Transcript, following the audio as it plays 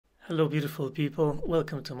Hello beautiful people,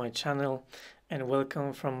 welcome to my channel and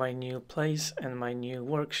welcome from my new place and my new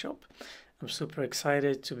workshop. I'm super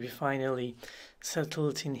excited to be finally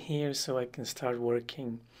settled in here so I can start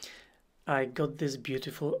working. I got this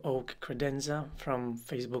beautiful oak credenza from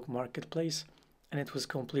Facebook Marketplace and it was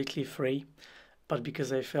completely free, but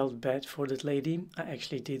because I felt bad for that lady, I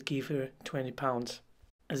actually did give her £20.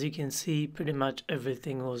 As you can see, pretty much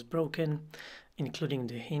everything was broken, including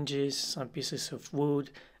the hinges, some pieces of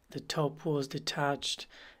wood. The top was detached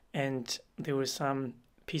and there were some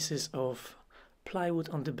pieces of plywood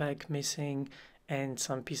on the back missing and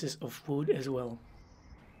some pieces of wood as well.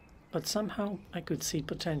 But somehow I could see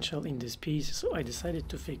potential in this piece, so I decided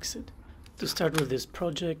to fix it. To start with this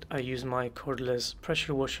project, I used my cordless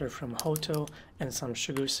pressure washer from Hoto and some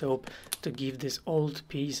sugar soap to give this old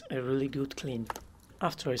piece a really good clean.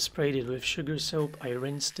 After I sprayed it with sugar soap, I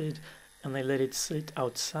rinsed it and I let it sit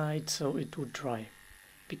outside so it would dry.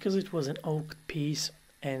 Because it was an oak piece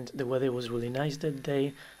and the weather was really nice that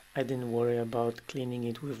day, I didn't worry about cleaning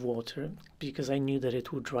it with water because I knew that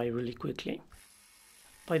it would dry really quickly.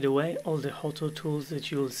 By the way, all the Hoto tools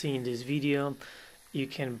that you will see in this video you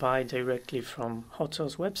can buy directly from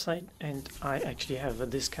Hoto's website, and I actually have a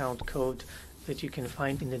discount code that you can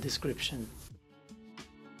find in the description.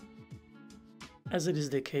 As it is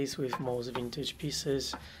the case with most vintage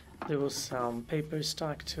pieces, there was some paper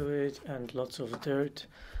stuck to it and lots of dirt,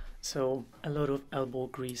 so a lot of elbow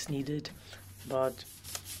grease needed, but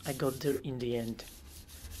I got there in the end.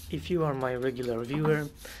 If you are my regular viewer,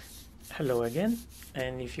 hello again,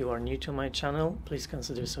 and if you are new to my channel, please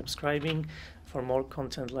consider subscribing for more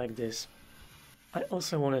content like this. I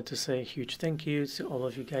also wanted to say a huge thank you to all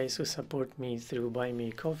of you guys who support me through Buy Me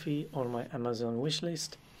a Coffee or my Amazon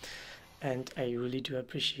wishlist, and I really do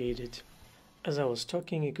appreciate it. As I was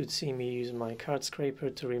talking, you could see me use my card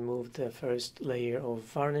scraper to remove the first layer of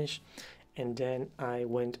varnish, and then I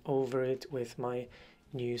went over it with my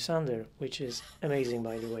new sander, which is amazing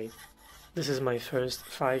by the way. This is my first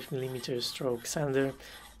 5mm stroke sander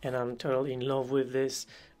and I'm totally in love with this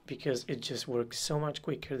because it just works so much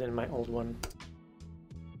quicker than my old one.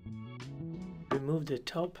 Remove the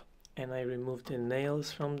top and I removed the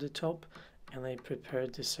nails from the top and I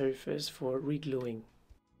prepared the surface for re-gluing.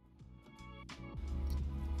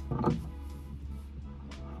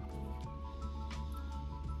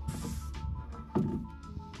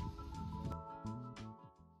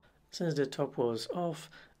 Since the top was off,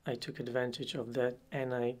 I took advantage of that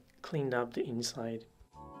and I cleaned up the inside.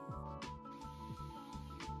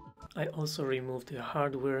 I also removed the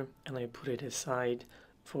hardware and I put it aside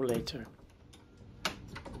for later.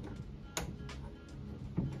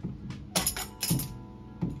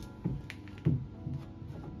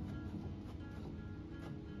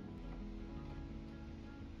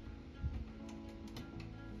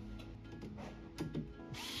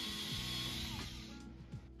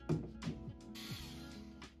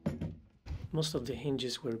 Most of the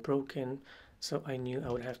hinges were broken, so I knew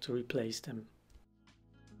I would have to replace them.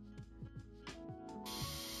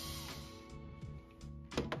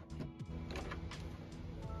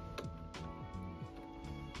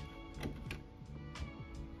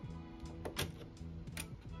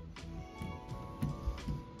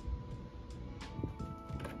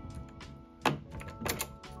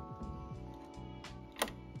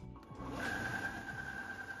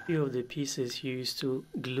 Few of the pieces used to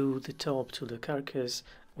glue the top to the carcass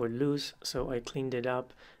were loose, so I cleaned it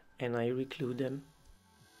up and I re-glued them.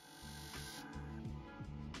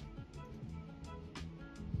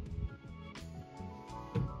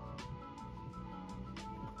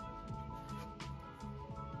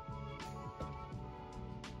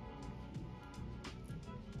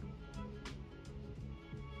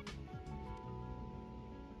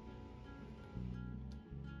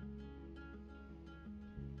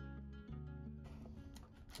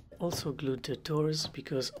 Also glued the doors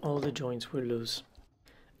because all the joints were loose.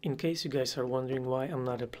 In case you guys are wondering why I'm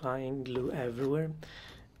not applying glue everywhere,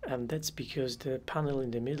 that's because the panel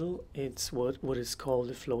in the middle, it's what is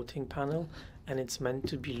called a floating panel, and it's meant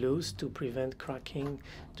to be loose to prevent cracking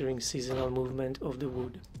during seasonal movement of the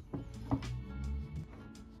wood.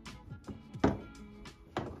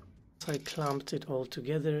 Once I clamped it all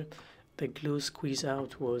together, the glue squeeze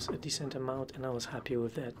out was a decent amount and I was happy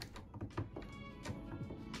with that.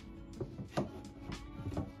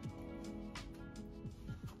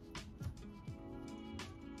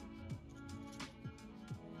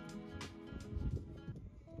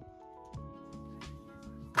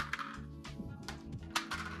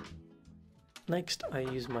 Next, I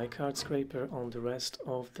use my card scraper on the rest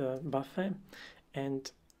of the buffet, and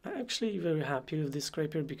I'm actually very happy with this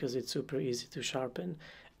scraper because it's super easy to sharpen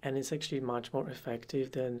and it's actually much more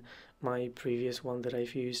effective than my previous one that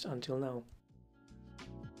I've used until now.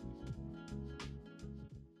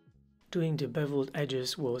 Doing the beveled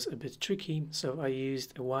edges was a bit tricky, so I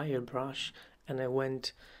used a wire brush and I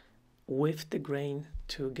went with the grain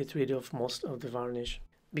to get rid of most of the varnish.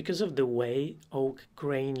 Because of the way oak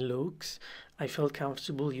grain looks, I felt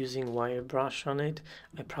comfortable using wire brush on it.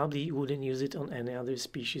 I probably wouldn't use it on any other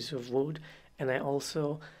species of wood, and I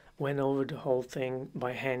also went over the whole thing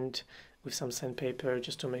by hand with some sandpaper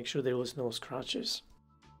just to make sure there was no scratches.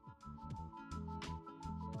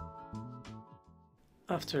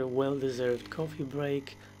 After a well-deserved coffee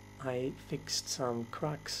break, I fixed some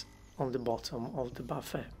cracks on the bottom of the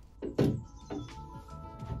buffet.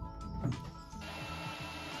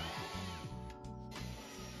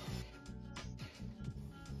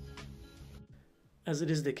 As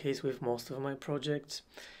it is the case with most of my projects,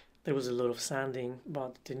 there was a lot of sanding,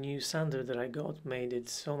 but the new sander that I got made it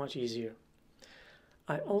so much easier.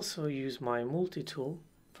 I also use my multi-tool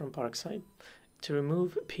from Parkside to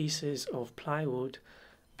remove pieces of plywood,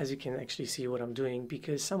 as you can actually see what I'm doing,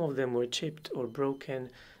 because some of them were chipped or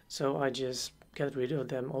broken, so I just got rid of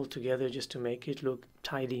them altogether just to make it look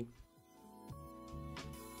tidy.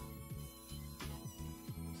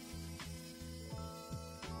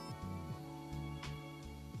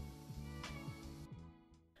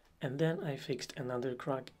 And then I fixed another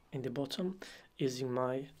crack in the bottom using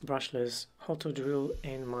my brushless Hoto drill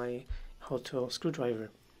and my Hoto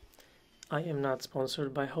screwdriver. I am not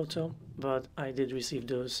sponsored by Hoto, but I did receive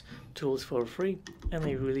those tools for free and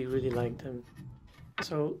I really like them.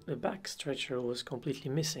 So the back stretcher was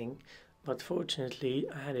completely missing, but fortunately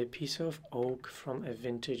I had a piece of oak from a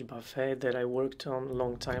vintage buffet that I worked on a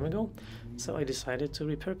long time ago, so I decided to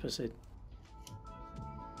repurpose it.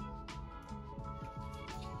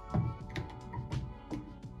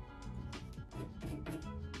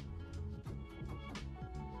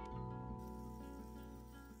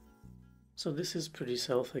 So this is pretty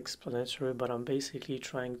self-explanatory, but I'm basically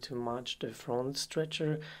trying to match the front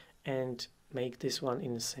stretcher and make this one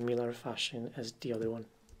in a similar fashion as the other one.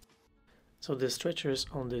 So the stretchers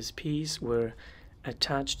on this piece were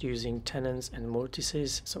attached using tenons and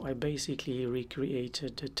mortises, so I basically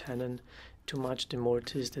recreated the tenon to match the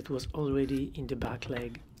mortise that was already in the back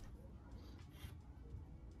leg.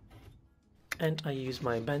 And I used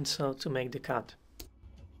my bandsaw to make the cut.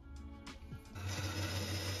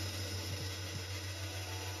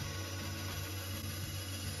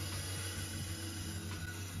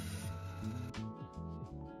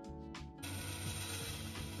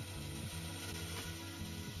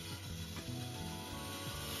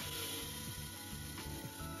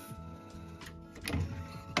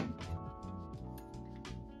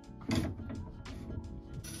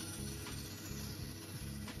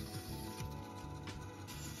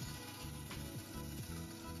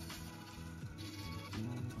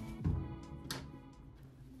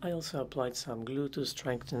 I also applied some glue to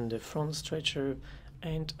strengthen the front stretcher,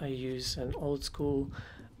 and I use an old school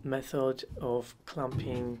method of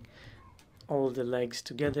clamping all the legs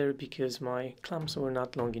together because my clamps were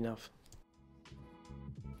not long enough.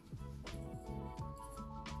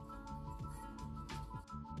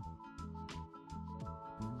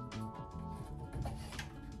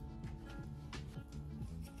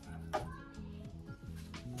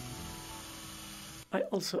 I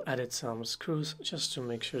also added some screws just to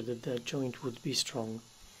make sure that the joint would be strong.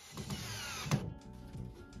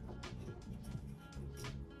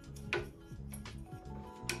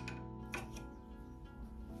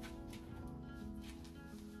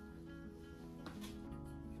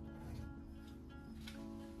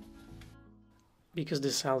 Because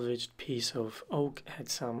the salvaged piece of oak had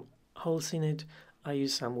some holes in it, I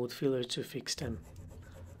used some wood filler to fix them.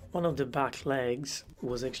 One of the back legs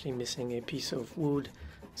was actually missing a piece of wood,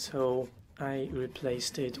 so I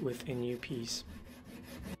replaced it with a new piece.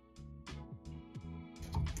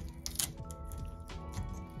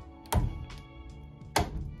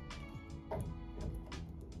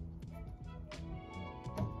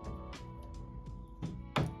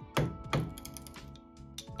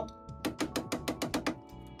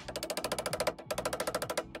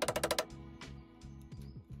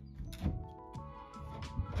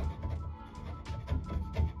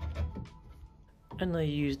 And I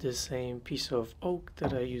used the same piece of oak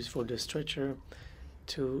that I used for the stretcher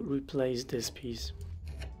to replace this piece.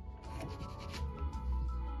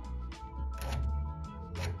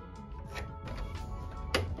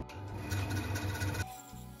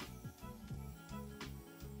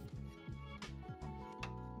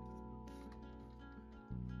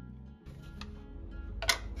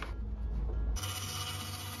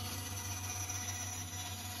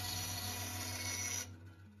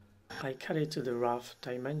 I cut it to the rough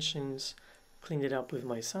dimensions, cleaned it up with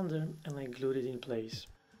my sander, and I glued it in place.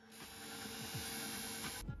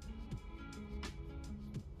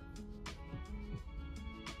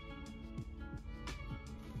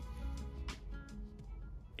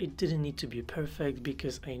 It didn't need to be perfect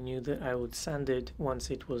because I knew that I would sand it once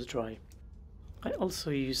it was dry. I also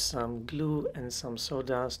used some glue and some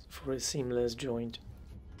sawdust for a seamless joint.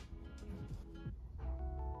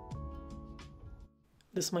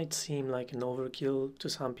 This might seem like an overkill to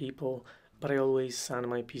some people, but I always sand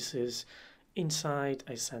my pieces inside.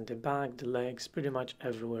 I sand the back, the legs, pretty much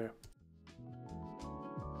everywhere.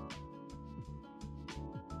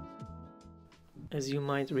 As you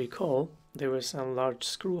might recall, there were some large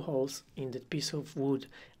screw holes in that piece of wood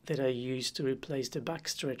that I used to replace the back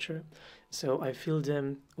stretcher, so I filled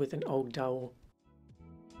them with an oak dowel.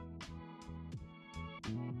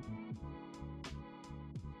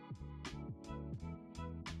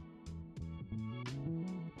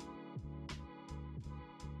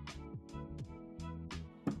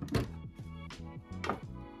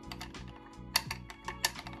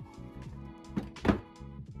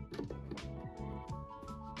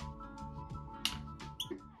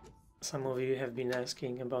 Some of you have been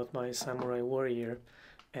asking about my samurai warrior,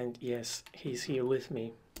 and yes, he's here with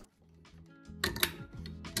me.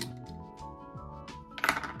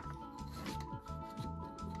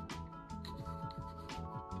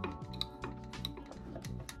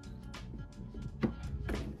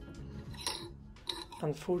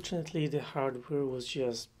 Unfortunately, the hardware was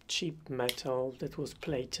just cheap metal that was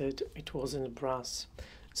plated, it wasn't brass,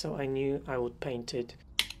 so I knew I would paint it.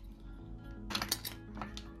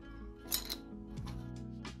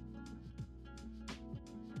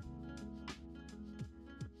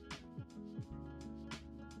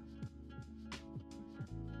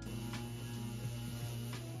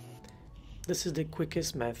 This is the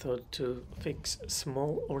quickest method to fix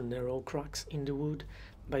small or narrow cracks in the wood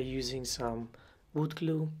by using some wood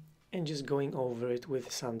glue and just going over it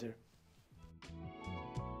with sander.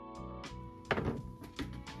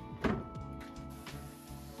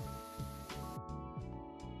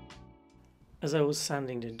 As I was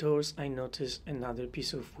sanding the doors, I noticed another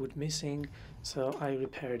piece of wood missing, so I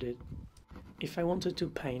repaired it. If I wanted to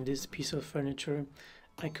paint this piece of furniture,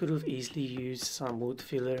 I could have easily used some wood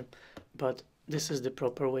filler, but this is the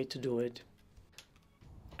proper way to do it.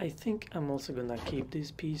 I think I'm also gonna keep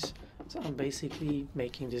this piece, so I'm basically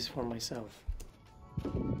making this for myself.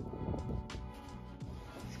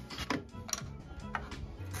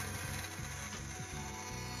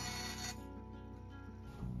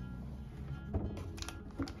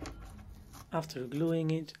 After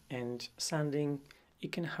gluing it and sanding, you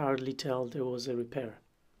can hardly tell there was a repair.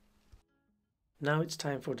 Now it's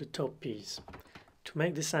time for the top piece. To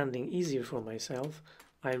make the sanding easier for myself,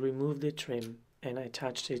 I removed the trim and I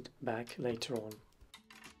attached it back later on.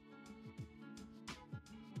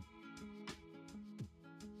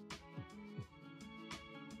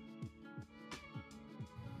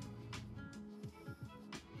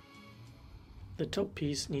 The top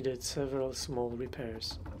piece needed several small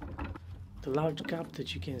repairs. The large gap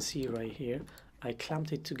that you can see right here, I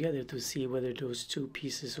clamped it together to see whether those two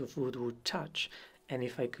pieces of wood would touch and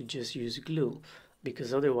if I could just use glue,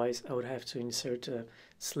 because otherwise I would have to insert a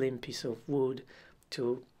slim piece of wood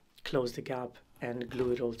to close the gap and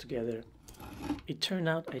glue it all together. It turned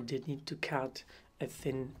out I did need to cut a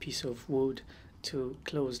thin piece of wood to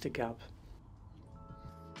close the gap.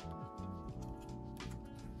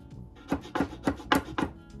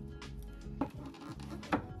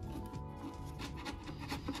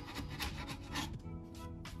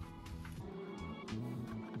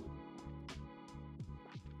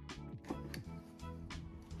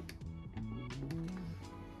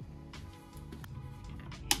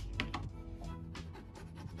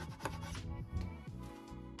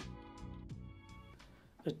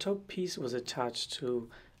 The top piece was attached to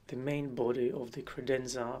the main body of the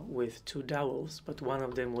credenza with two dowels, but one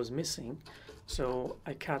of them was missing, so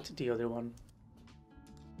I cut the other one.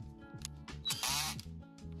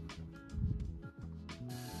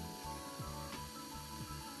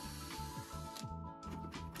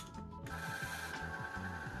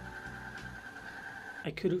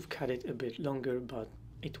 I could have cut it a bit longer, but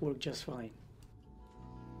it worked just fine.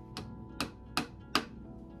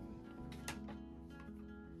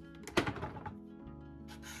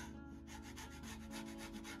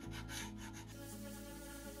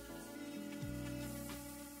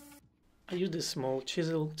 I used a small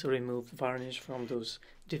chisel to remove varnish from those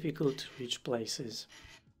difficult to reach places.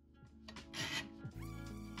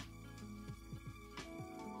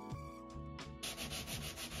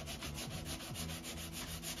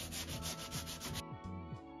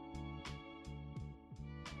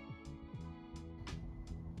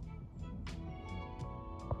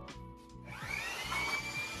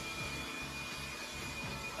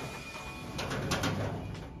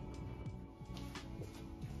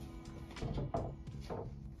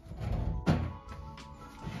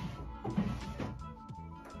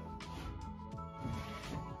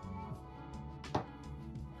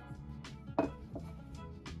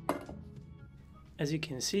 As you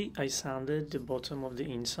can see, I sanded the bottom of the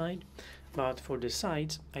inside, but for the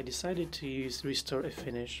sides I decided to use Restore a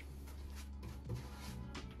Finish.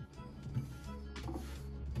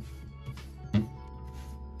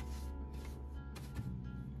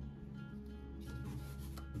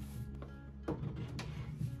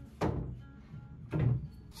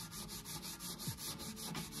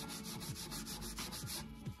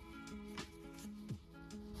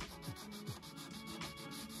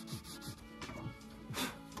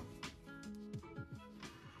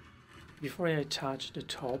 Before I attached the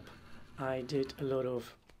top, I did a lot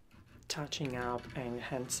of touching up and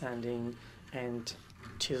hand sanding and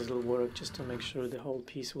chisel work just to make sure the whole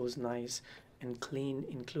piece was nice and clean,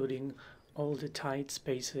 including all the tight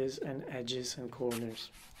spaces and edges and corners.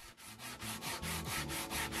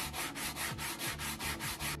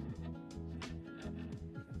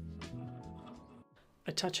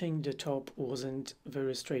 Attaching the top wasn't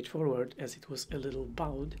very straightforward as it was a little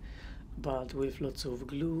bowed, but with lots of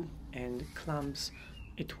glue and clamps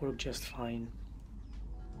it worked just fine.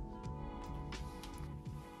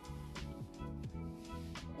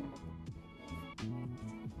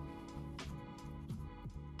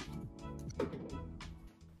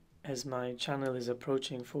 As my channel is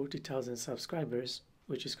approaching 40,000 subscribers,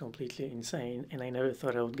 which is completely insane, and I never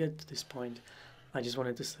thought I would get to this point, I just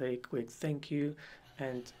wanted to say a quick thank you.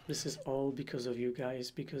 And this is all because of you guys,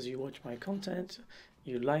 because you watch my content,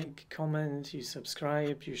 you like, comment, you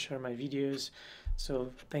subscribe, you share my videos.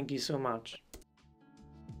 So thank you so much.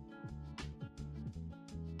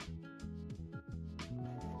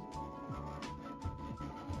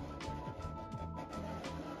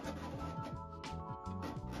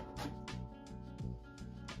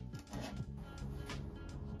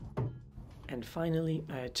 And finally,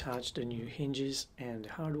 I attached the new hinges and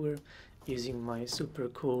hardware using my super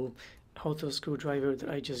cool Hoto screwdriver that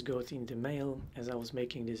I just got in the mail as I was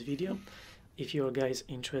making this video. If you're guys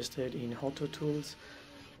interested in Hoto tools,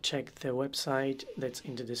 check the website that's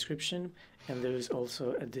in the description, and there is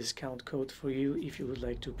also a discount code for you if you would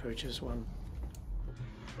like to purchase one.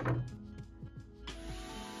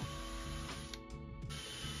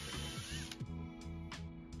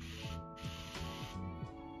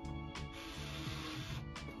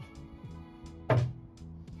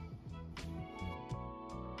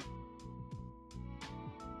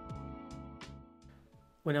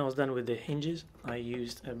 When I was done with the hinges, I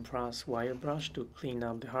used a brass wire brush to clean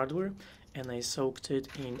up the hardware, and I soaked it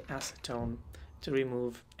in acetone to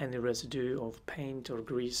remove any residue of paint or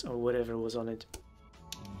grease or whatever was on it.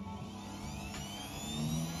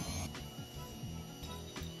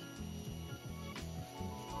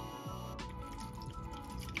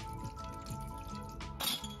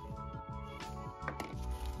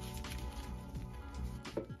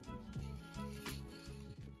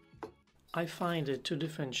 I find that two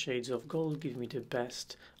different shades of gold give me the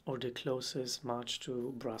best or the closest match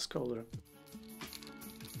to brass color.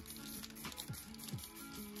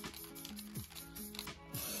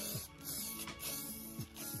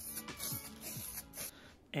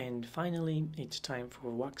 And finally, it's time for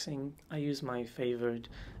waxing. I use my favorite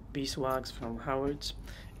beeswax from Howard's,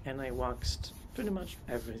 and I waxed pretty much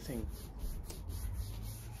everything.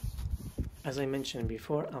 As I mentioned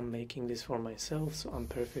before, I'm making this for myself, so I'm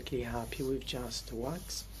perfectly happy with just the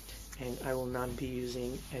wax, and I will not be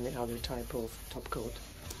using any other type of top coat.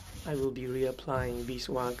 I will be reapplying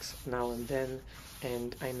beeswax now and then,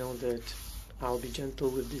 and I know that I'll be gentle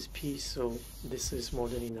with this piece, so this is more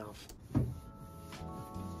than enough.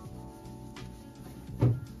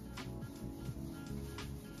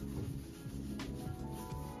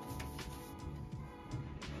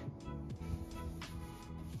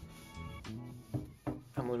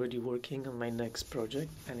 I'm already working on my next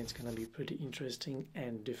project, and it's gonna be pretty interesting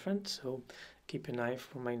and different, so keep an eye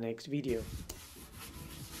for my next video.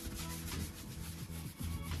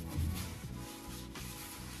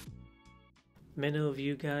 Many of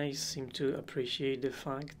you guys seem to appreciate the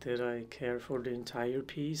fact that I care for the entire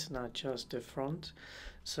piece, not just the front,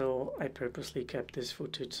 so I purposely kept this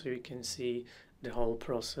footage so you can see the whole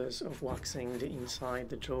process of waxing the inside,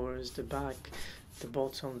 the drawers, the back, the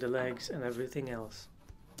bottom, the legs, and everything else.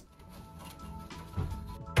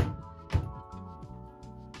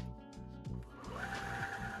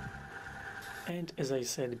 And as I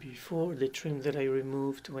said before, the trim that I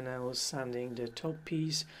removed when I was sanding the top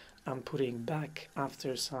piece, I'm putting back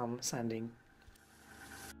after some sanding.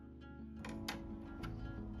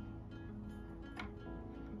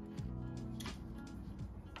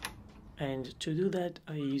 And to do that,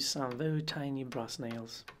 I use some very tiny brass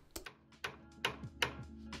nails.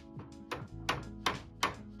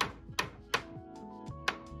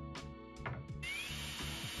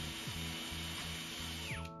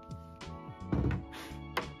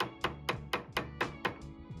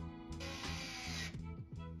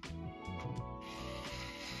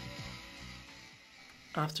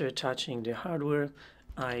 After attaching the hardware,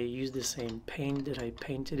 I used the same paint that I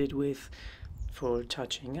painted it with for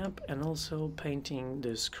touching up, and also painting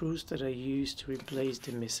the screws that I used to replace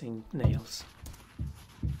the missing nails.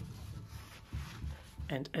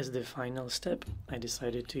 And as the final step, I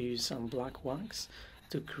decided to use some black wax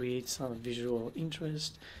to create some visual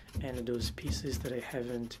interest, and those pieces that I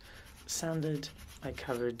haven't sanded, I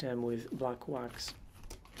covered them with black wax.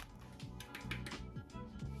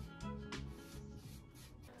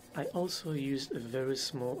 I also used a very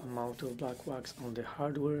small amount of black wax on the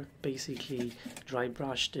hardware, basically dry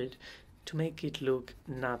brushed it to make it look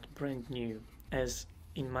not brand new, as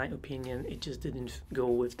in my opinion it just didn't go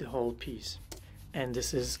with the whole piece. And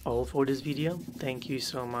this is all for this video. Thank you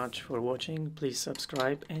so much for watching. Please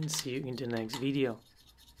subscribe and see you in the next video.